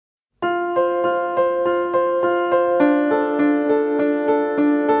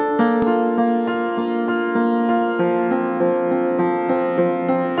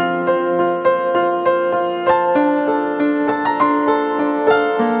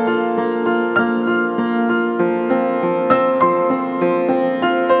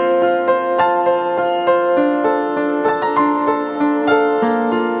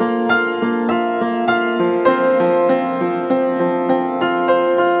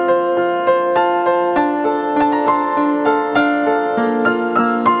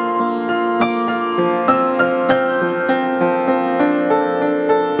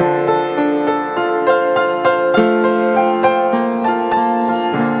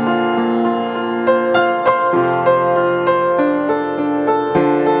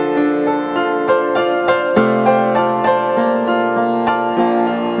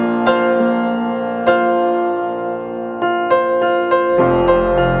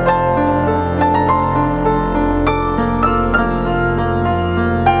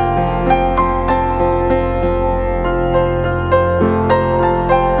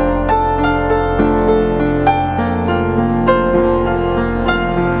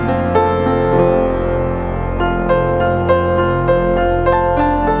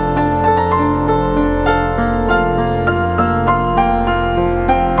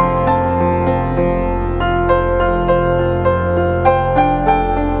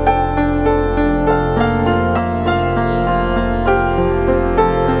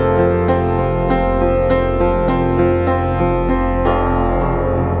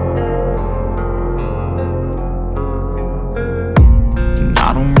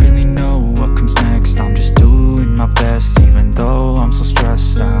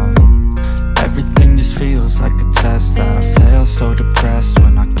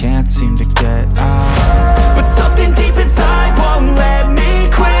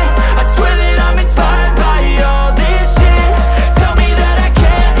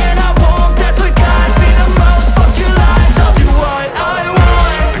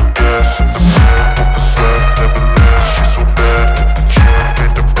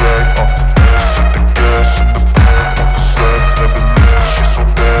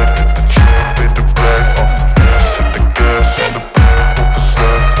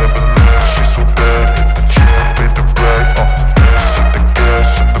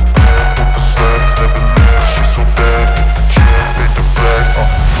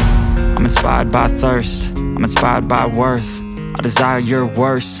inspired by thirst, I'm inspired by worth. I desire your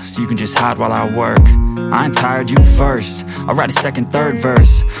worst, so you can just hide while I work. I ain't tired, you first. I'll write a second, third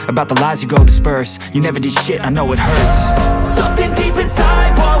verse about the lies you go disperse. You never did shit, I know it hurts. Something deep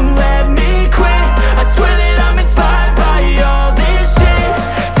inside won't let